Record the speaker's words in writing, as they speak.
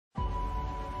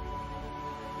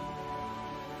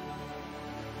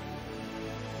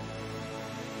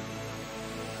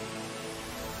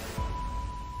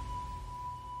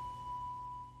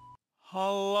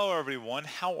Hello everyone,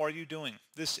 how are you doing?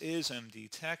 This is MD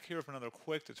Tech here with another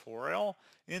quick tutorial.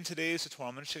 In today's tutorial,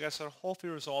 I'm going to show you guys how to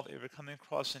hopefully resolve if you're coming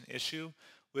across an issue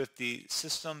with the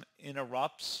system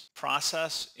interrupts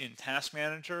process in Task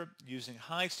Manager using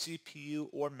high CPU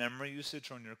or memory usage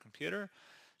on your computer.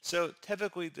 So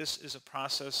typically this is a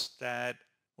process that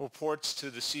reports to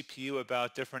the CPU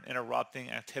about different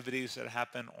interrupting activities that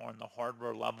happen on the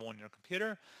hardware level on your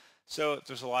computer. So if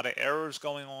there's a lot of errors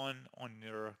going on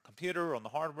your computer, on the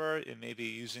hardware, it may be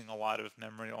using a lot of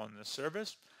memory on the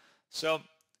service. So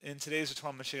in today's tutorial,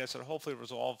 I'm going to show you guys how to hopefully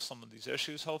resolve some of these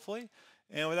issues, hopefully.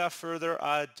 And without further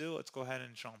ado, let's go ahead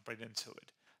and jump right into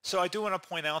it. So I do want to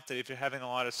point out that if you're having a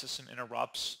lot of system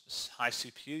interrupts, high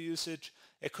CPU usage,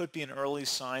 it could be an early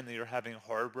sign that you're having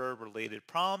hardware-related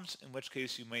problems, in which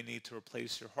case you may need to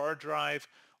replace your hard drive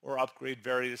or upgrade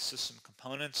various system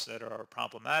components that are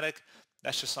problematic.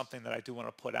 That's just something that I do want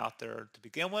to put out there to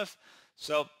begin with.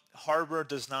 So hardware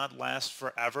does not last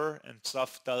forever and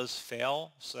stuff does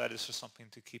fail. So that is just something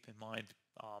to keep in mind.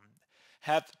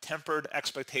 Have tempered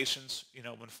expectations,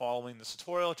 when following this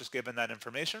tutorial, just given that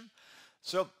information.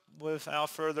 So without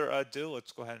further ado,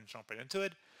 let's go ahead and jump right into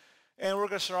it. And we're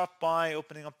going to start off by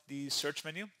opening up the search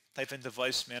menu. Type in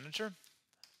Device Manager.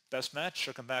 Best match,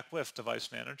 should come back with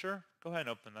Device Manager. Go ahead and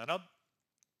open that up.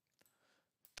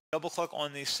 Double click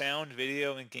on the sound,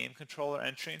 video, and game controller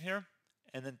entry in here,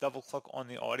 and then double click on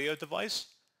the audio device.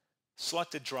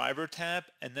 Select the driver tab,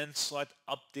 and then select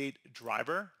Update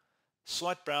Driver.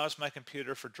 Select Browse My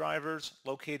Computer for drivers,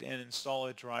 locate and install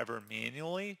a driver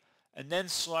manually, and then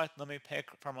select Let me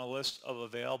pick from a list of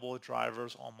available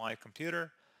drivers on my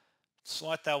computer.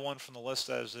 Select that one from the list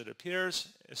as it appears.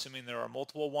 Assuming there are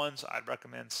multiple ones, I'd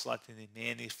recommend selecting the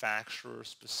manufacturer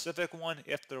specific one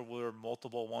if there were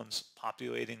multiple ones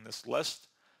populating this list.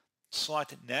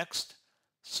 Select Next,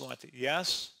 select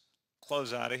Yes,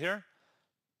 close out of here.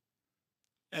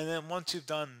 And then once you've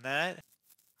done that,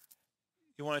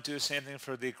 you want to do the same thing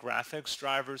for the graphics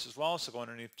drivers as well. So go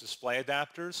underneath Display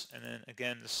Adapters, and then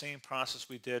again, the same process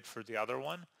we did for the other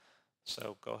one.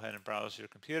 So go ahead and browse your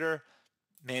computer.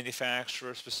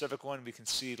 Manufacturer specific one we can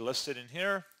see listed in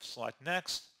here. Select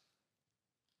Next.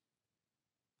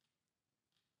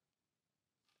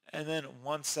 And then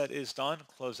once that is done,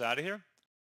 close out of here.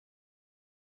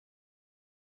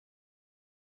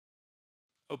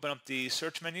 Open up the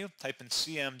search menu, type in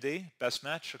CMD, best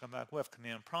match, should come back with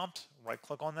command prompt. Right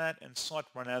click on that and select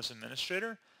Run as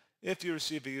Administrator. If you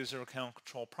receive a user account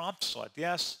control prompt, select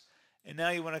Yes. And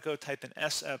now you want to go type in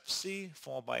SFC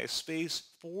followed by a space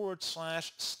 /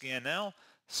 scan now.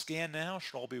 Scan now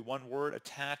should all be one word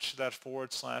attached to that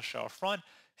 / out front.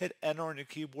 Hit enter on your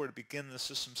keyboard to begin the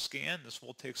system scan. This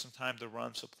will take some time to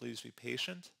run, so please be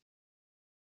patient.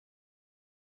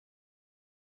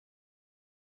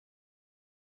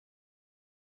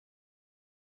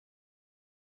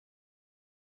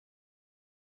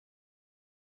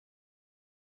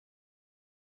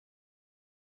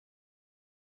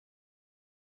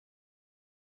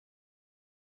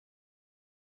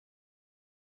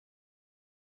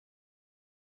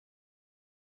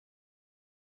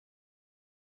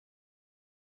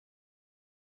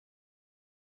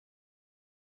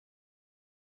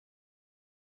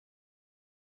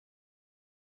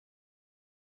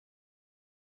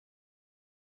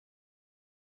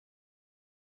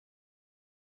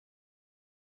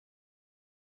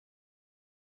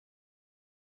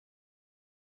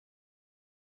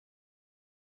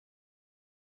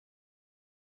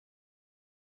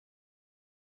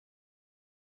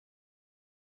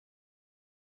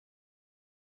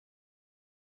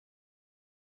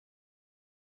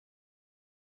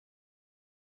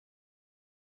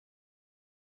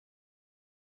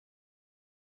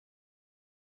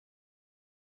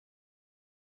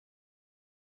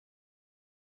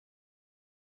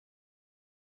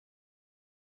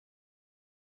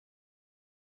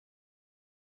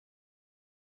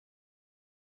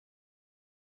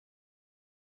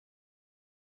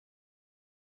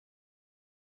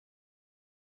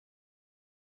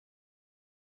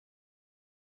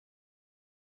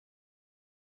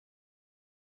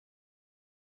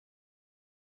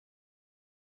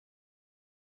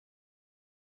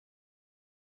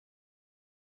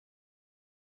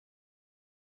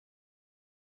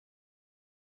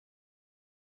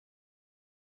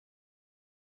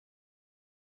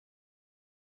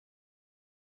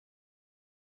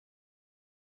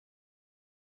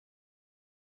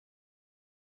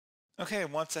 Okay,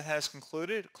 once it has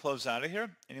concluded, close out of here,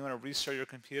 and you want to restart your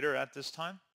computer at this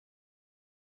time.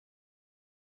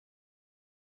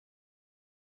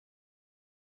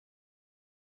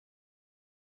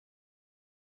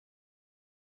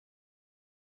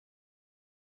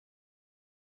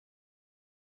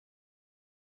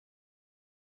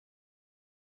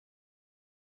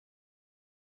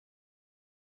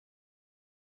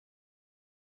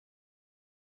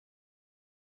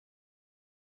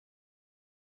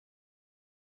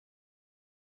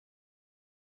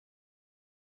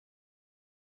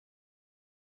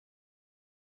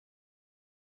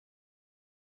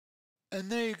 And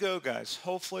there you go, guys.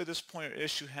 Hopefully this pointer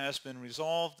issue has been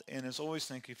resolved. And as always,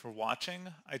 thank you for watching.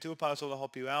 I do hope I was able to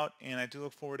help you out, and I do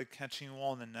look forward to catching you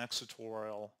all in the next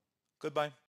tutorial. Goodbye.